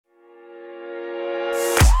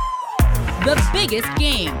The biggest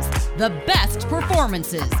games, the best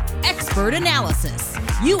performances, expert analysis.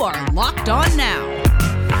 You are Locked On Now.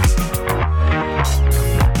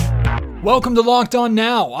 Welcome to Locked On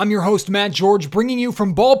Now. I'm your host, Matt George, bringing you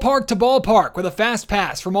from ballpark to ballpark with a fast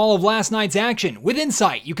pass from all of last night's action with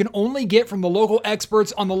insight you can only get from the local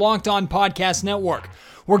experts on the Locked On Podcast Network.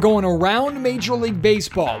 We're going around Major League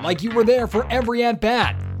Baseball like you were there for every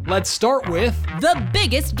at-bat. Let's start with the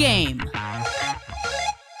biggest game.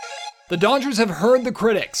 The Dodgers have heard the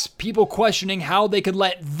critics, people questioning how they could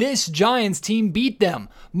let this Giants team beat them,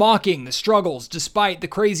 mocking the struggles despite the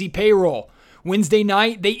crazy payroll. Wednesday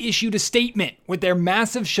night, they issued a statement with their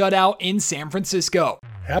massive shutout in San Francisco.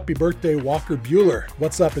 Happy birthday, Walker Buehler.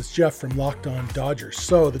 What's up? It's Jeff from Locked On Dodgers.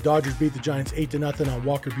 So the Dodgers beat the Giants 8-0 on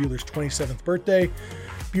Walker Buehler's 27th birthday.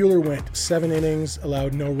 Buehler went 7 innings,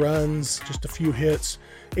 allowed no runs, just a few hits,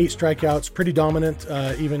 8 strikeouts, pretty dominant,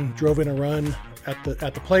 even drove in a run at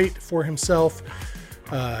the plate for himself.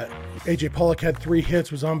 AJ Pollock had 3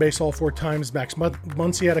 hits, was on base all 4 times. Max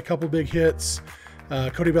Muncy had a couple big hits.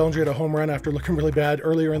 Cody Bellinger had a home run after looking really bad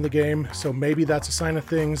earlier in the game, so maybe that's a sign of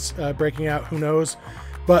things breaking out, who knows.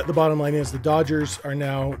 But the bottom line is the Dodgers are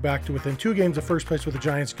now back to within 2 games of first place with the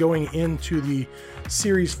Giants going into the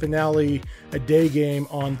series finale, a day game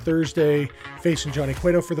on Thursday, facing Johnny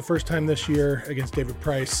Cueto for the first time this year against David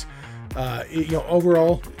Price.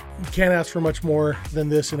 Overall, you can't ask for much more than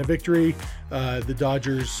this in a victory. The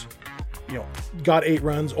Dodgers, got 8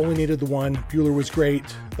 runs, only needed the 1. Buehler was great.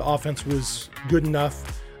 The offense was good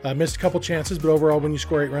enough. Missed a couple chances, but overall, when you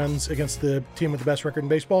score 8 runs against the team with the best record in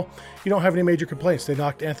baseball, you don't have any major complaints. They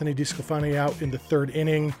knocked Anthony DeSclafani out in the 3rd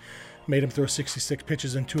inning, made him throw 66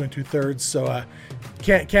 pitches in 2 2/3. So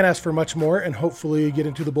can't ask for much more, and hopefully get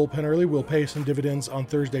into the bullpen early. We'll pay some dividends on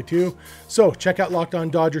Thursday too. So check out Locked On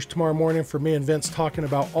Dodgers tomorrow morning for me and Vince talking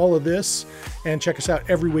about all of this, and check us out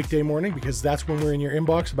every weekday morning because that's when we're in your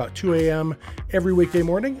inbox about 2 a.m. every weekday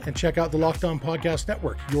morning. And check out the Locked On Podcast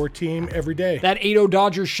Network, your team every day. That 8-0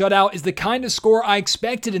 Dodgers shutout is the kind of score I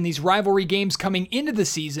expected in these rivalry games coming into the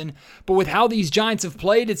season, but with how these Giants have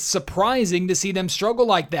played, it's surprising to see them struggle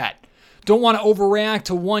like that. Don't want to overreact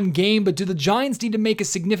to one game, but do the Giants need to make a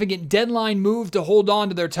significant deadline move to hold on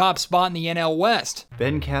to their top spot in the NL West?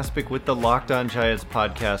 Ben Kaspick with the Locked On Giants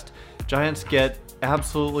podcast. Giants get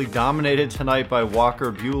absolutely dominated tonight by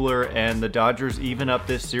Walker Buehler, and the Dodgers even up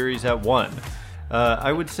this series at 1.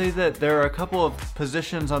 I would say that there are a couple of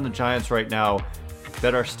positions on the Giants right now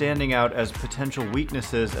that are standing out as potential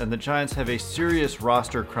weaknesses, and the Giants have a serious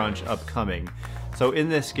roster crunch upcoming. So in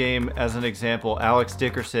this game, as an example, Alex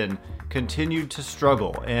Dickerson continued to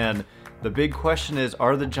struggle, and the big question is,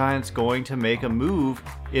 are the Giants going to make a move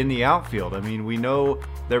in the outfield? I mean, we know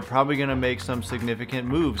they're probably going to make some significant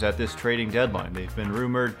moves at this trading deadline. They've been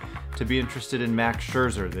rumored to be interested in Max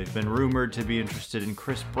Scherzer. They've been rumored to be interested in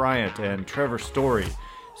Chris Bryant and Trevor Story.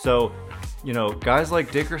 So, guys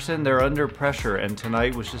like Dickerson, they're under pressure, and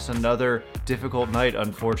tonight was just another difficult night,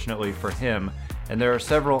 unfortunately, for him. And there are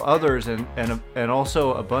several others, and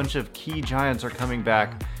also a bunch of key Giants are coming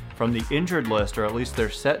back from the injured list, or at least they're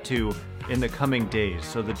set to in the coming days.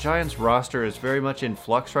 So the Giants roster is very much in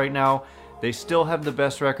flux right now. They still have the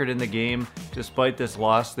best record in the game despite this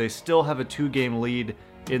loss. They still have a 2-game lead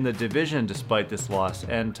in the division despite this loss.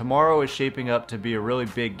 And tomorrow is shaping up to be a really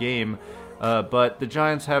big game. But the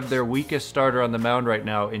Giants have their weakest starter on the mound right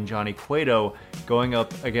now in Johnny Cueto going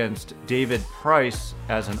up against David Price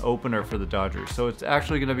as an opener for the Dodgers. So it's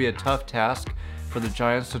actually going to be a tough task for the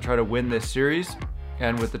Giants to try to win this series.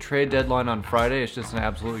 And with the trade deadline on Friday, it's just an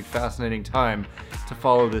absolutely fascinating time to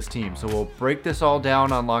follow this team. So we'll break this all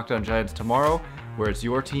down on Locked On Giants tomorrow, where it's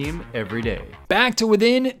your team every day. Back to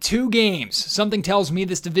within 2 games. Something tells me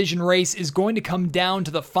this division race is going to come down to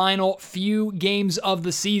the final few games of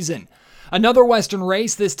the season. Another Western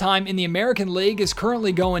race, this time in the American League, is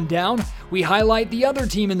currently going down. We highlight the other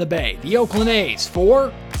team in the Bay, the Oakland A's,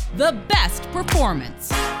 for the best performance.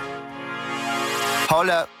 Hold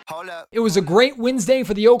up. It was a great Wednesday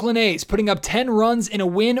for the Oakland A's, putting up 10 runs in a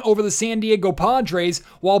win over the San Diego Padres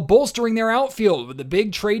while bolstering their outfield with a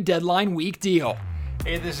big trade deadline week deal.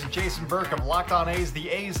 Hey, this is Jason Burke of Locked On A's. The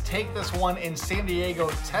A's take this one in San Diego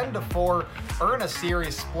 10-4, earn a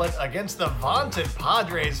series split against the vaunted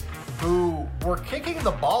Padres, who were kicking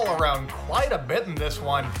the ball around quite a bit in this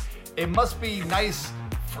one. It must be nice.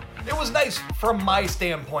 It was nice from my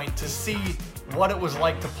standpoint to see what it was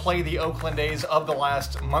like to play the Oakland A's of the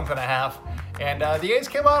last month and a half. And the A's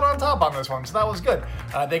came out on top on this one, so that was good.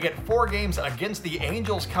 They get 4 games against the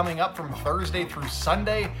Angels coming up from Thursday through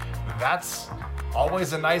Sunday. That's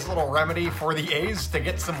always a nice little remedy for the A's to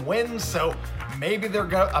get some wins, so maybe they're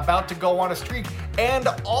about to go on a streak. And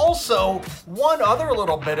also, one other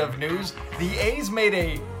little bit of news, the A's made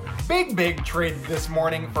a big trade this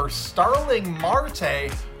morning for Starling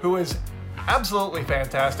Marte, who is absolutely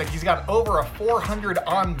fantastic. He's got over a 400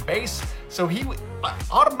 on base, so he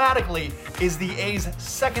automatically is the A's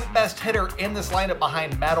second best hitter in this lineup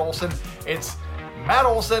behind Matt Olson. It's Matt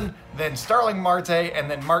Olson, then Starling Marte, and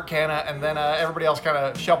then Mark Canha, and then everybody else kind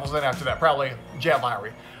of shuffles in after that, probably Jet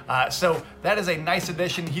Lowry. So that is a nice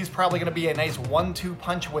addition. He's probably going to be a nice 1-2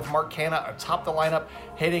 punch with Mark Canha atop the lineup,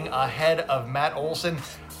 hitting ahead of Matt Olson.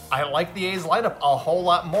 I like the A's lineup a whole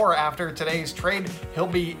lot more after today's trade. He'll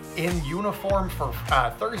be in uniform for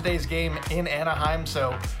Thursday's game in Anaheim,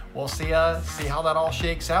 so we'll see how that all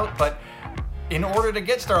shakes out. But in order to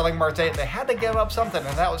get Starling Marte, they had to give up something,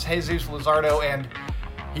 and that was Jesus Luzardo, and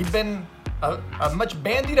he'd been a much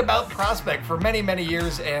bandied about prospect for many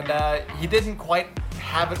years, and he didn't quite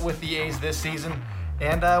have it with the A's this season,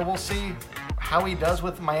 and we'll see how he does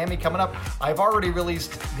with Miami coming up. I've already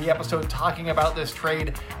released the episode talking about this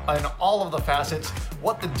trade and all of the facets,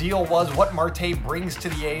 what the deal was, what Marte brings to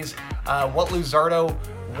the A's, what Luzardo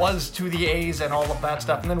was to the A's and all of that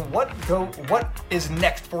stuff, and then what is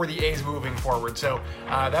next for the A's moving forward. So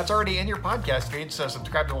that's already in your podcast feed, so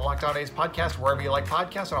subscribe to the Locked On A's podcast wherever you like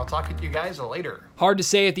podcasts, and I'll talk to you guys later. Hard to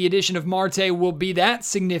say if the addition of Marte will be that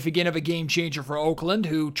significant of a game changer for Oakland,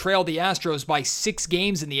 who trailed the Astros by 6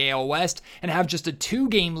 games in the AL West and have just a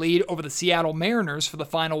 2-game lead over the Seattle Mariners for the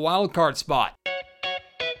final wildcard spot.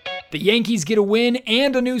 The Yankees get a win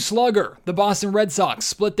and a new slugger. The Boston Red Sox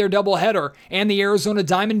split their doubleheader, and the Arizona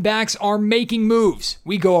Diamondbacks are making moves.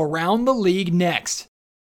 We go around the league next.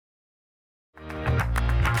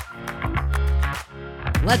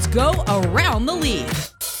 Let's go around the league.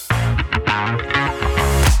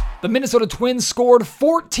 The Minnesota Twins scored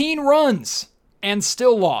 14 runs and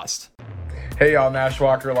still lost. Hey y'all, Nash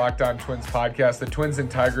Walker, Locked On Twins podcast. The Twins and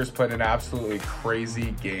Tigers played an absolutely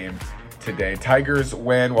crazy game today. Tigers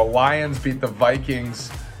win while Lions beat the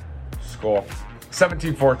Vikings. Score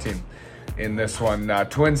 17-14 in this one.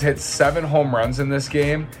 Twins hit 7 home runs in this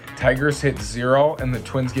game. Tigers hit 0, and the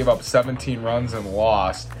Twins gave up 17 runs and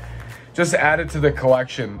lost. Just added to the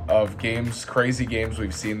collection of games, crazy games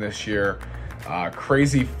we've seen this year.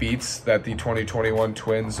 Crazy feats that the 2021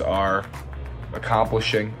 Twins are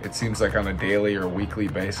accomplishing, it seems like on a daily or weekly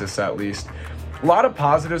basis at least. A lot of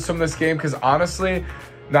positives from this game because honestly,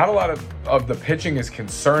 not a lot of the pitching is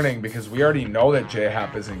concerning because we already know that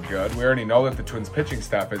J-Happ isn't good. We already know that the Twins pitching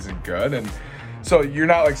staff isn't good. And so you're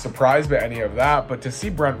not like surprised by any of that. But to see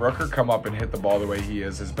Brent Rooker come up and hit the ball the way he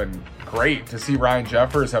is has been great. To see Ryan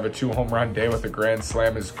Jeffers have a 2-home run day with a grand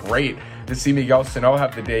slam is great. To see Miguel Sano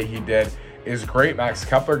have the day he did is great. Max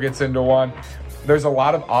Kepler gets into one. There's a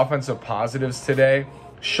lot of offensive positives today,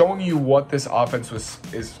 showing you what this offense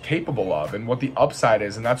is capable of and what the upside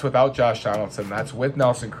is, and that's without Josh Donaldson. That's with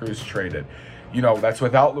Nelson Cruz traded. That's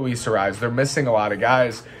without Luis Arraez. They're missing a lot of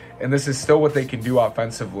guys, and this is still what they can do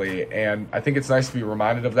offensively, and I think it's nice to be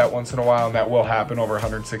reminded of that once in a while, and that will happen over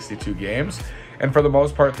 162 games. And for the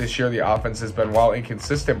most part this year, the offense has been, while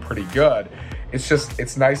inconsistent, pretty good.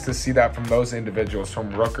 It's nice to see that from those individuals, from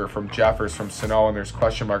Rooker, from Jeffers, from Sano, and there's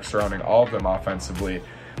question marks surrounding all of them offensively,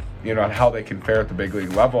 on how they can fare at the big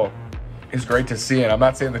league level is great to see. And I'm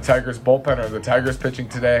not saying the Tigers bullpen or the Tigers pitching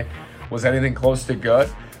today was anything close to good,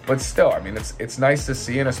 but still, it's nice to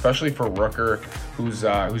see, and especially for Rooker, who's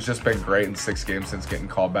just been great in 6 games since getting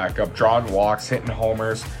called back up, drawing walks, hitting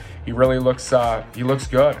homers. He really looks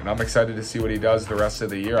good, and I'm excited to see what he does the rest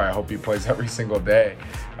of the year. I hope he plays every single day,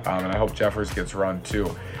 and I hope Jeffers gets run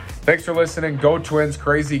too. Thanks for listening. Go Twins.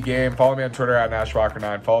 Crazy game. Follow me on Twitter at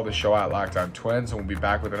NashWalker9. Follow the show at Locked On Twins, and we'll be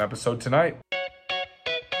back with an episode tonight.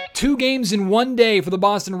 2 games in one day for the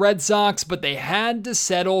Boston Red Sox, but they had to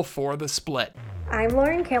settle for the split. I'm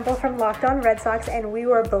Lauren Campbell from Locked On Red Sox, and we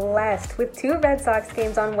were blessed with 2 Red Sox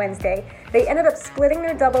games on Wednesday. They ended up splitting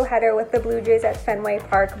their doubleheader with the Blue Jays at Fenway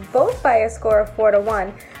Park, both by a score of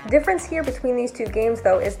 4-1. The difference here between these 2 games,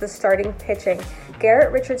 though, is the starting pitching.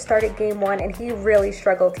 Garrett Richards started Game 1, and he really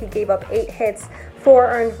struggled. He gave up 8 hits,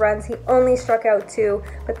 4 earned runs. He only struck out 2.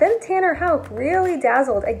 But then Tanner Houck really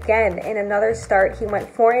dazzled again in another start. He went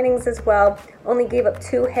 4 innings as well, only gave up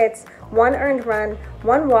 2 hits, 1 earned run,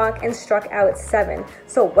 1 walk, and struck out 7.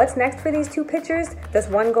 So what's next for these 2 pitchers? Does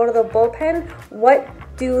one go to the bullpen? What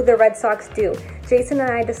do the Red Sox do? Jason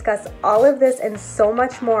and I discuss all of this and so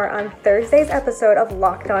much more on Thursday's episode of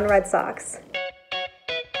Locked On Red Sox.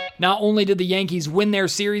 Not only did the Yankees win their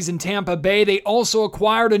series in Tampa Bay, they also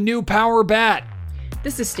acquired a new power bat.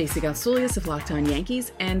 This is Stacey Gausulias of Locked On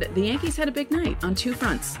Yankees, and the Yankees had a big night on two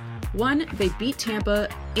fronts. One, they beat Tampa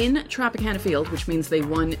in Tropicana Field, which means they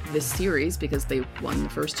won this series because they won the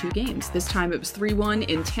first two games. This time it was 3-1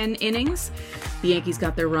 in 10 innings. The Yankees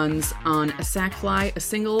got their runs on a sac fly, a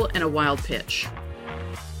single, and a wild pitch.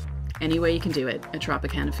 Any way you can do it at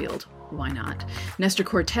Tropicana Field. Why not? Nestor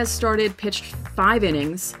Cortez started, pitched 5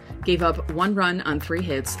 innings, gave up 1 run on 3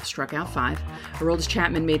 hits, struck out 5. Aroldis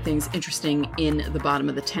Chapman made things interesting in the bottom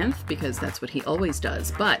of the 10th because that's what he always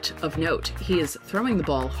does. But of note, he is throwing the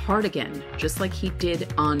ball hard again, just like he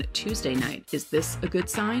did on Tuesday night. Is this a good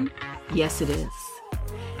sign? Yes, it is.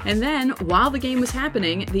 And then, while the game was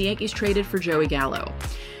happening, the Yankees traded for Joey Gallo.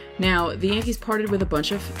 Now, the Yankees parted with a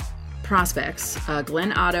bunch of prospects,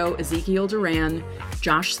 Glenn Otto, Ezekiel Duran,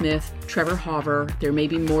 Josh Smith, Trevor Hauver. There may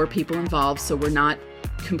be more people involved, so we're not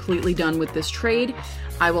completely done with this trade.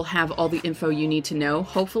 I will have all the info you need to know,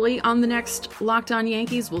 hopefully, on the next Locked On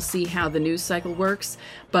Yankees. We'll see how the news cycle works.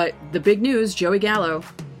 But the big news, Joey Gallo.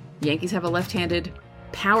 Yankees have a left-handed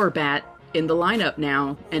power bat in the lineup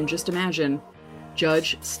now, and just imagine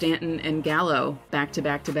Judge, Stanton, and Gallo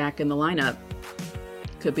back-to-back-to-back in the lineup.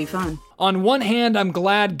 Could be fun. On one hand, I'm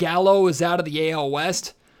glad Gallo is out of the AL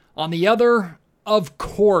West. On the other, of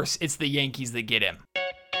course, it's the Yankees that get him.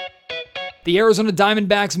 The Arizona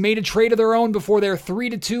Diamondbacks made a trade of their own before their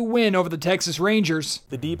 3-2 win over the Texas Rangers.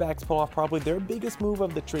 The D-backs pulled off probably their biggest move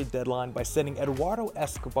of the trade deadline by sending Eduardo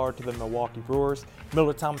Escobar to the Milwaukee Brewers.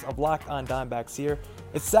 Miller Thomas of Locked On Diamondbacks here.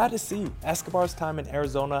 It's sad to see Escobar's time in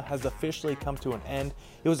Arizona has officially come to an end.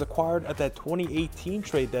 He was acquired at that 2018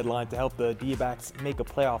 trade deadline to help the D-backs make a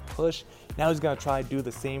playoff push. Now he's going to try to do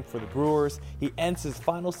the same for the Brewers. He ends his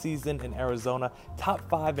final season in Arizona, top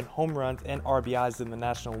 5 in home runs and RBIs in the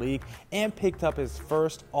National League, and picked up his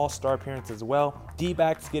first All-Star appearance as well.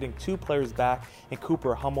 D-backs getting 2 players back in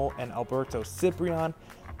Cooper Hummel and Alberto Ciprian.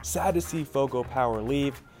 Sad to see Fogo Power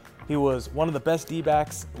leave. He was one of the best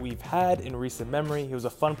D-backs we've had in recent memory. He was a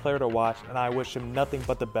fun player to watch, and I wish him nothing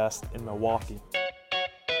but the best in Milwaukee.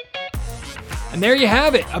 And there you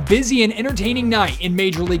have it, a busy and entertaining night in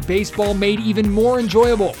Major League Baseball made even more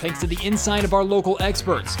enjoyable thanks to the insight of our local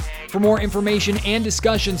experts. For more information and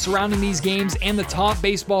discussion surrounding these games and the top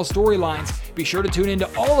baseball storylines, be sure to tune into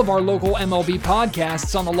all of our local MLB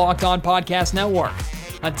podcasts on the Locked On Podcast Network.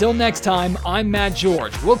 Until next time, I'm Matt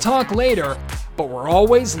George. We'll talk later, but we're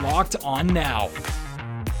always locked on now.